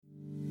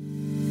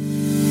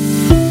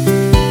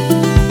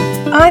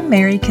I'm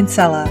Mary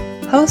Kinsella,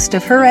 host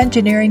of Her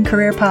Engineering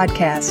Career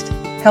Podcast,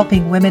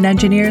 helping women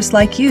engineers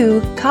like you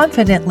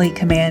confidently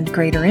command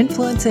greater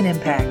influence and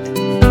impact.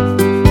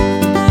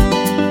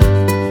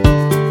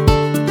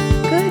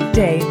 Good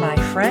day, my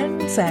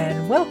friends,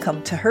 and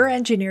welcome to Her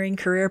Engineering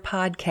Career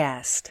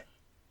Podcast.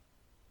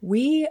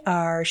 We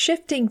are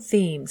shifting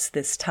themes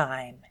this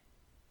time.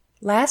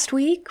 Last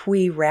week,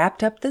 we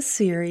wrapped up the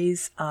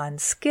series on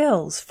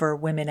skills for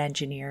women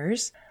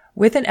engineers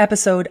with an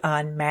episode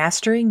on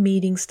mastering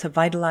meetings to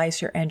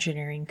vitalize your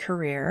engineering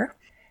career.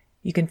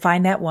 You can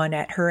find that one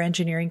at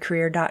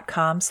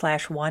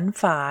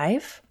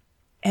herengineeringcareer.com/15.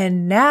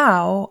 And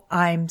now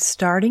I'm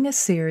starting a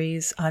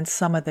series on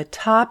some of the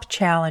top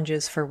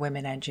challenges for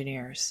women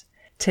engineers.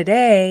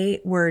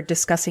 Today, we're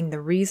discussing the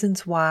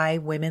reasons why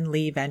women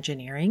leave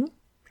engineering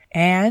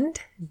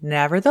and,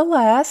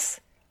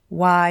 nevertheless,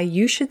 why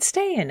you should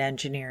stay in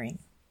engineering.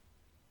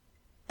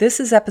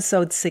 This is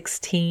episode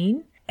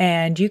 16.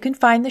 And you can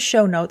find the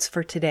show notes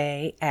for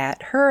today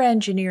at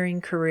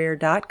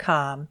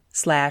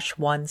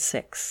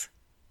herengineeringcareer.com/16.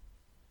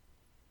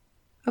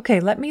 Okay,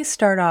 let me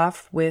start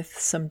off with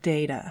some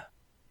data.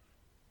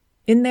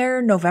 In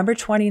their November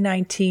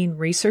 2019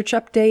 research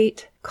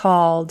update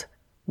called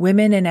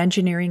Women in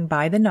Engineering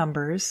by the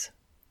Numbers,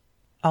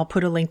 I'll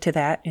put a link to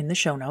that in the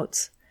show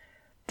notes,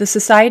 the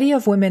Society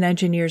of Women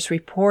Engineers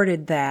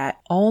reported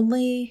that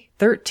only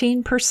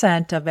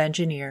 13% of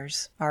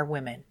engineers are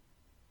women.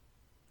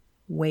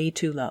 Way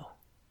too low.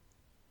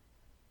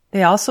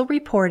 They also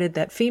reported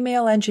that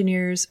female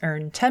engineers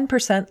earn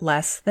 10%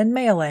 less than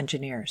male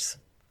engineers,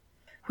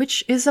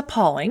 which is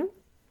appalling.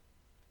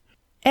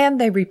 And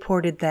they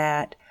reported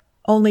that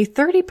only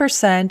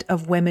 30%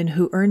 of women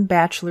who earn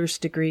bachelor's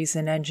degrees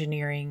in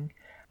engineering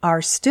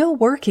are still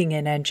working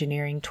in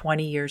engineering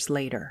 20 years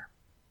later.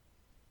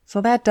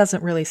 So that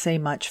doesn't really say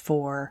much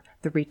for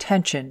the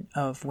retention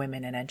of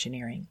women in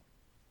engineering.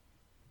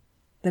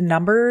 The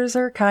numbers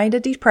are kind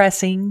of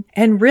depressing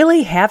and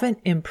really haven't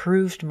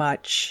improved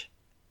much,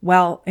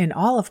 well, in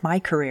all of my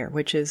career,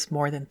 which is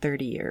more than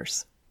 30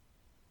 years.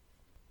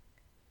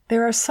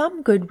 There are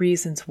some good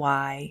reasons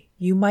why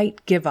you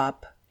might give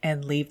up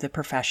and leave the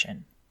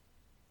profession.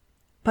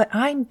 But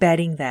I'm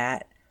betting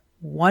that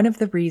one of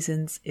the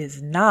reasons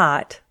is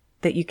not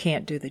that you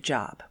can't do the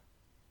job.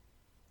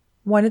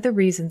 One of the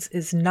reasons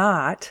is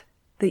not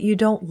that you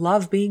don't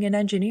love being an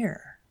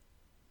engineer.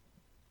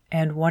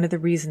 And one of the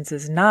reasons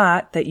is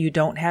not that you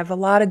don't have a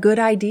lot of good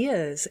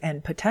ideas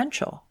and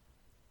potential.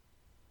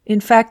 In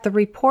fact, the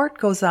report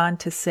goes on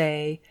to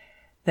say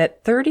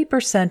that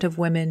 30% of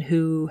women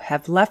who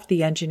have left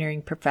the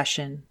engineering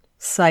profession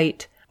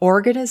cite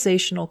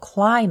organizational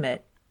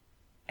climate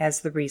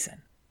as the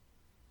reason.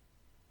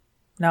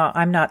 Now,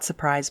 I'm not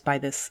surprised by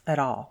this at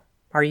all.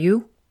 Are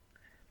you?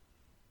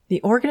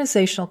 The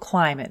organizational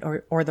climate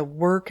or the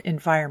work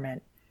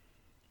environment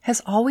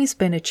has always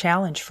been a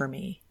challenge for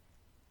me.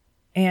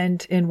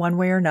 And in one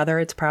way or another,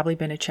 it's probably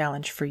been a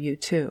challenge for you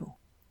too.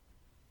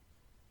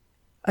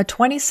 A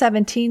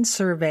 2017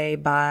 survey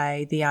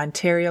by the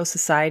Ontario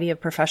Society of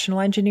Professional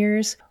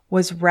Engineers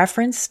was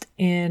referenced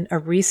in a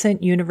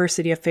recent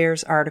University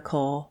Affairs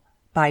article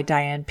by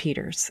Diane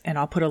Peters, and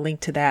I'll put a link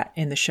to that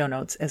in the show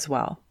notes as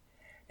well.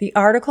 The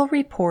article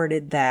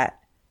reported that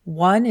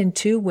 1 in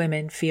 2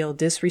 women feel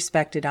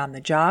disrespected on the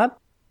job,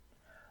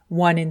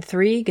 1 in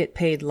 3 get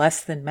paid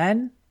less than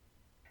men,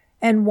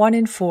 and 1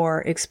 in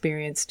 4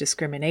 experience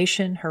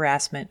discrimination,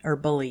 harassment, or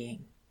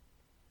bullying.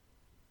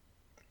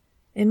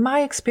 In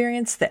my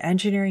experience, the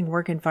engineering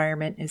work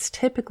environment is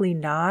typically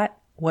not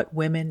what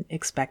women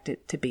expect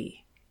it to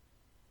be.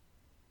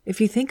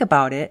 If you think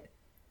about it,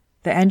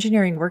 the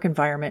engineering work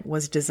environment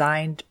was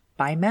designed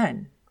by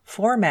men,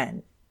 for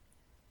men.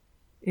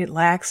 It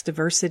lacks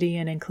diversity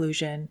and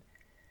inclusion.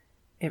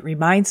 It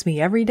reminds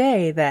me every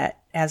day that,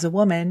 as a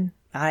woman,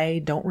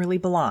 I don't really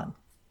belong.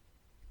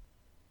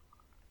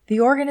 The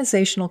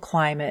organizational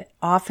climate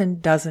often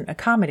doesn't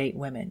accommodate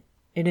women.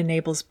 It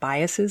enables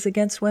biases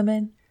against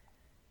women.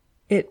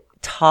 It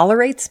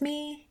tolerates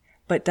me,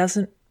 but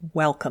doesn't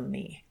welcome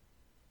me.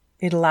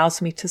 It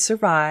allows me to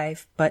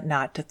survive, but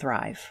not to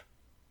thrive.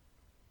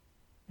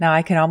 Now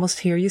I can almost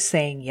hear you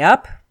saying,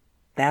 "Yep,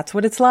 that's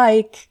what it's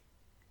like.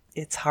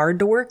 It's hard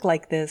to work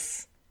like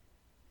this."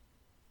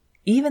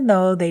 Even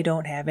though they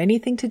don't have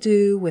anything to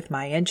do with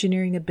my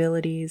engineering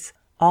abilities,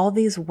 all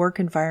these work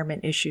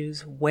environment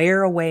issues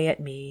wear away at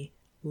me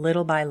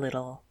little by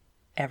little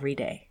every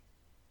day.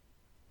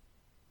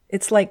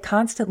 It's like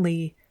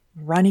constantly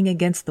running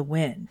against the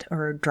wind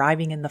or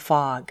driving in the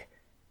fog.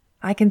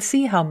 I can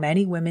see how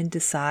many women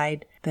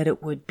decide that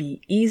it would be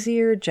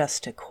easier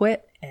just to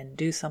quit and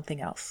do something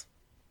else.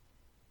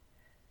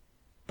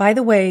 By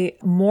the way,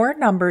 more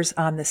numbers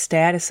on the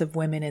status of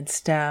women in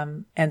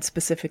STEM, and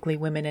specifically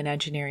women in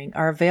engineering,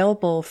 are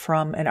available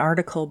from an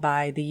article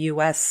by the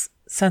U.S.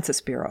 Census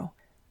Bureau.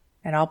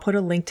 And I'll put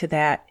a link to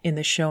that in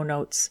the show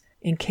notes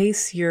in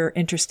case you're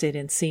interested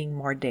in seeing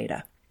more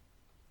data.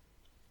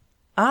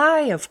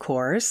 I, of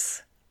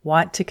course,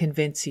 want to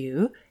convince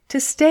you to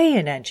stay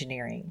in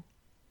engineering.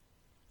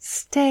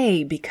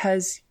 Stay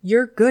because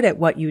you're good at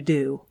what you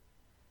do.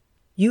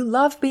 You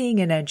love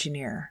being an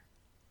engineer,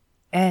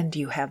 and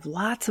you have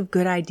lots of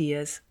good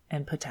ideas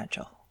and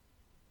potential.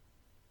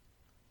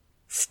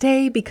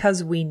 Stay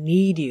because we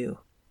need you.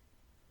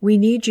 We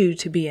need you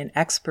to be an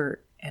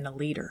expert and a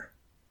leader.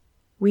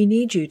 We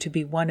need you to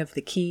be one of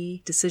the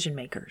key decision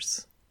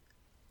makers.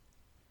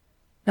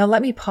 Now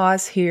let me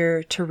pause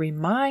here to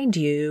remind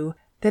you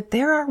that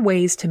there are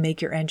ways to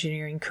make your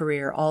engineering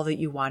career all that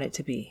you want it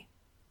to be.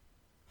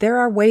 There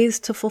are ways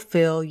to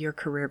fulfill your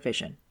career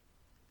vision.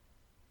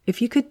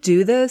 If you could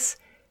do this,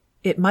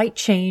 it might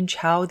change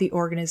how the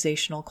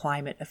organizational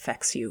climate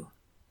affects you.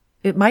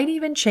 It might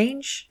even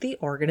change the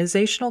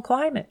organizational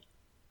climate.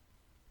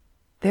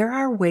 There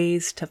are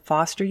ways to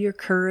foster your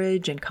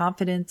courage and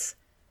confidence,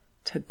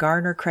 to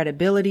garner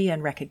credibility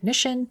and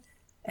recognition,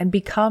 and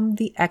become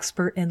the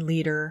expert and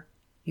leader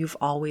you've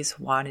always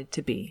wanted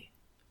to be.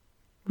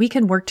 We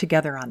can work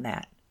together on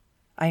that.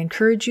 I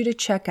encourage you to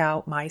check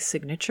out my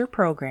signature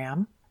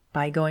program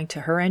by going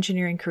to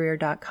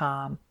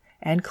herengineeringcareer.com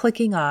and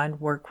clicking on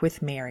Work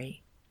with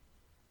Mary.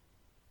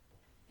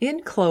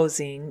 In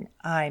closing,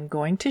 I'm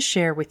going to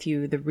share with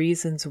you the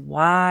reasons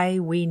why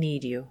we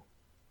need you.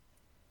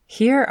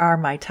 Here are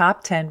my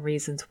top 10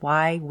 reasons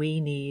why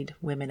we need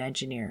women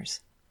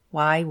engineers,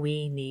 why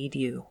we need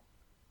you.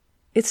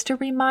 It's to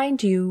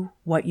remind you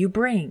what you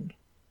bring.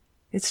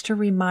 It's to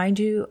remind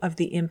you of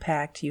the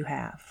impact you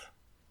have.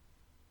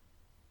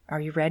 Are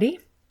you ready?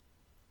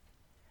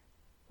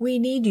 We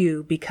need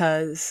you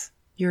because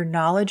your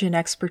knowledge and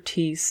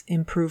expertise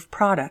improve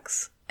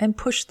products and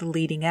push the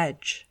leading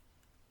edge.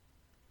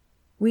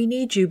 We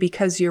need you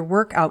because your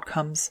work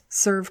outcomes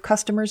serve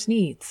customers'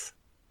 needs.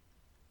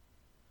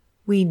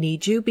 We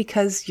need you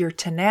because your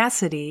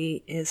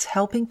tenacity is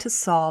helping to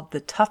solve the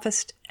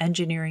toughest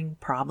engineering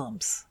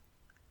problems.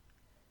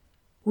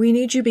 We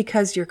need you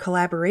because your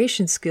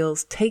collaboration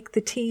skills take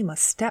the team a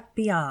step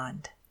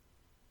beyond.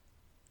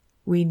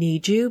 We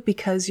need you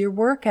because your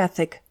work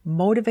ethic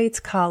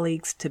motivates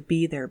colleagues to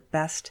be their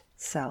best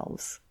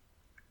selves.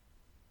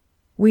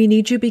 We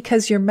need you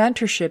because your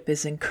mentorship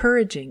is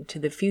encouraging to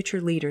the future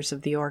leaders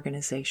of the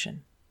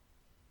organization.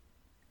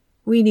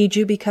 We need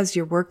you because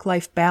your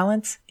work-life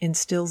balance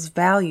instills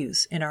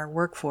values in our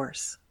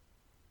workforce.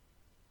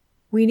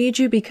 We need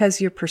you because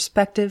your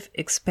perspective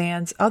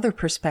expands other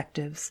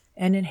perspectives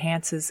and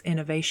enhances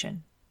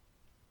innovation.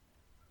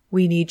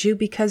 We need you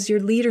because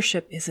your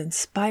leadership is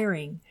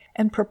inspiring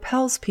and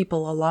propels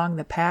people along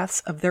the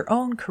paths of their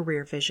own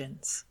career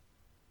visions.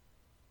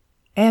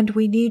 And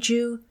we need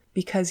you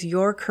because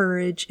your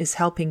courage is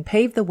helping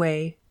pave the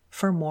way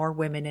for more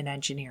women in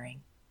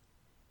engineering.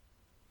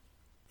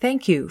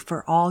 Thank you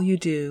for all you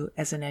do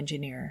as an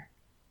engineer.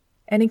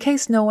 And in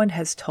case no one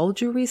has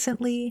told you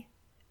recently,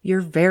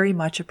 you're very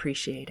much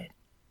appreciated.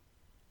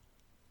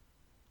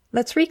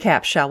 Let's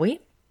recap, shall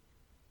we?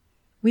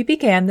 We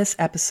began this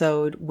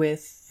episode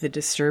with the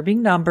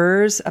disturbing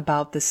numbers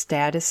about the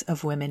status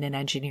of women in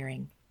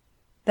engineering.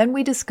 Then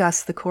we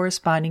discussed the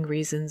corresponding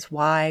reasons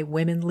why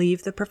women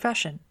leave the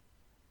profession.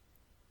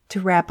 To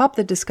wrap up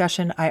the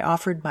discussion, I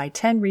offered my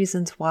 10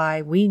 reasons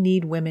why we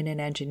need women in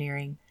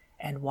engineering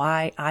and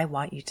why I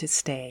want you to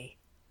stay.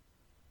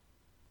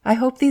 I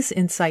hope these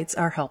insights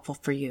are helpful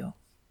for you.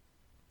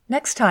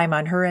 Next time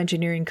on Her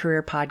Engineering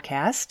Career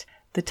Podcast,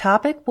 the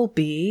topic will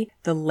be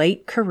the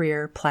late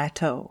career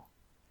plateau,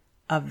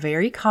 a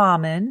very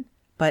common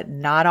but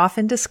not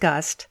often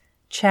discussed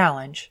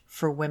challenge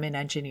for women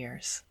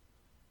engineers.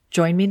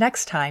 Join me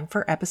next time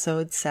for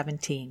episode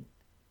 17.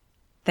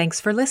 Thanks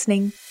for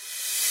listening.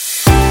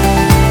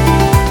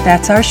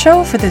 That's our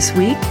show for this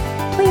week.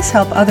 Please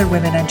help other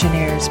women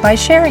engineers by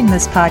sharing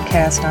this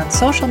podcast on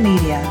social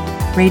media,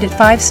 rate it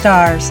 5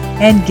 stars,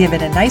 and give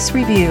it a nice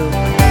review.